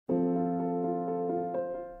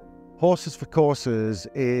Horses for Courses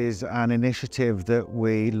is an initiative that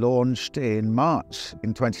we launched in March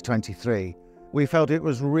in 2023. We felt it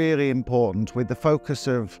was really important, with the focus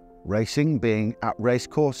of racing being at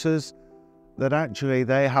racecourses, that actually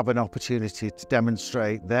they have an opportunity to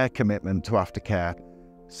demonstrate their commitment to aftercare.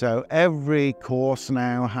 So every course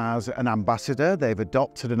now has an ambassador. They've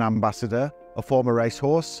adopted an ambassador, a former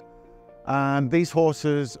racehorse. And these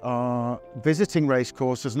horses are visiting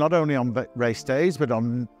racecourses not only on race days, but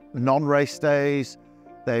on non-race days.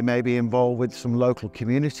 They may be involved with some local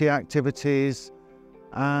community activities.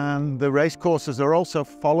 And the racecourses are also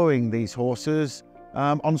following these horses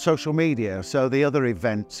on social media. So the other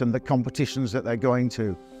events and the competitions that they're going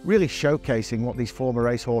to, really showcasing what these former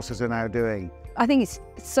racehorses are now doing. I think it's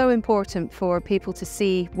so important for people to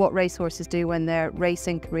see what racehorses do when their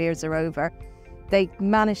racing careers are over. They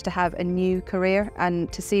managed to have a new career,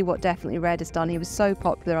 and to see what Definitely Red has done. He was so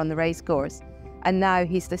popular on the racecourse, and now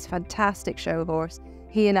he's this fantastic show horse.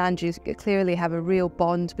 He and Andrew clearly have a real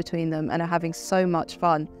bond between them and are having so much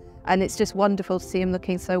fun. And it's just wonderful to see him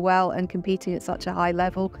looking so well and competing at such a high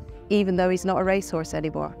level, even though he's not a racehorse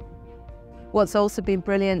anymore. What's also been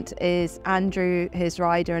brilliant is Andrew, his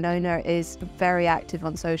rider and owner, is very active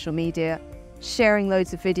on social media, sharing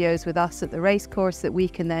loads of videos with us at the racecourse that we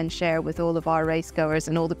can then share with all of our racegoers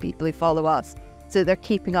and all the people who follow us. So they're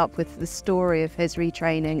keeping up with the story of his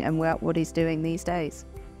retraining and what he's doing these days.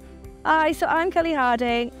 Hi, so I'm Kelly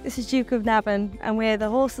Harding, this is Duke of Navan, and we're the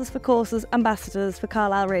Horses for Courses ambassadors for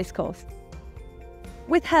Carlisle Racecourse.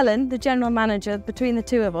 With Helen, the general manager, between the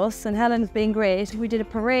two of us, and Helen's been great, we did a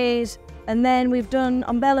parade, and then we've done,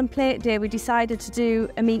 on Bell and Plate Day, we decided to do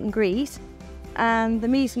a meet and greet, and the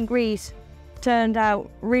meet and greet turned out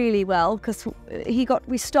really well, because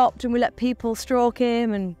we stopped and we let people stroke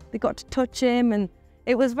him and they got to touch him, and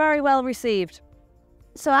it was very well received.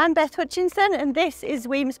 So I'm Beth Hutchinson, and this is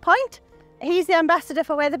Weems Point. He's the ambassador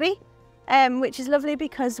for Wetherby, which is lovely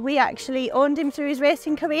because we actually owned him through his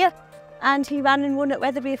racing career, and he ran and won at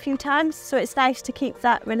Wetherby a few times, so it's nice to keep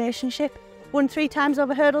that relationship. Won 3 times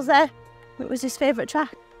over hurdles there. It was his favourite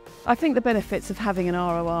track. I think the benefits of having an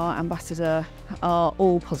RoR ambassador are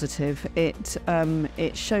all positive. It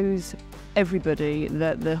shows everybody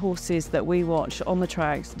that the horses that we watch on the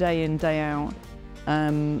tracks day in, day out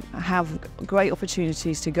have great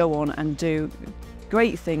opportunities to go on and do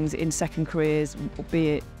great things in second careers, be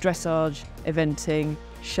it dressage, eventing,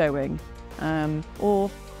 showing,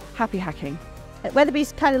 or happy hacking.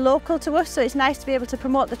 Wetherby's kind of local to us, so it's nice to be able to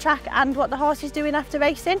promote the track and what the horse is doing after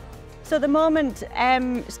racing. So at the moment,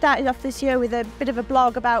 started off this year with a bit of a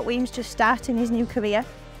blog about Weems just starting his new career,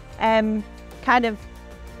 kind of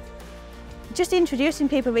just introducing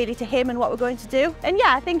people really to him and what we're going to do. And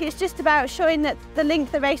yeah, I think it's just about showing that the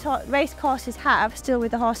link the race courses have still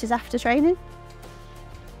with the horses after training.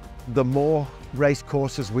 The more race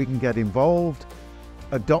courses we can get involved,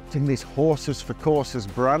 adopting this Horses for Courses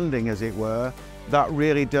branding, as it were, that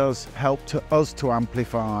really does help us to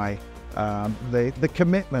amplify the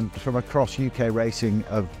commitment from across UK racing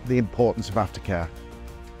of the importance of aftercare.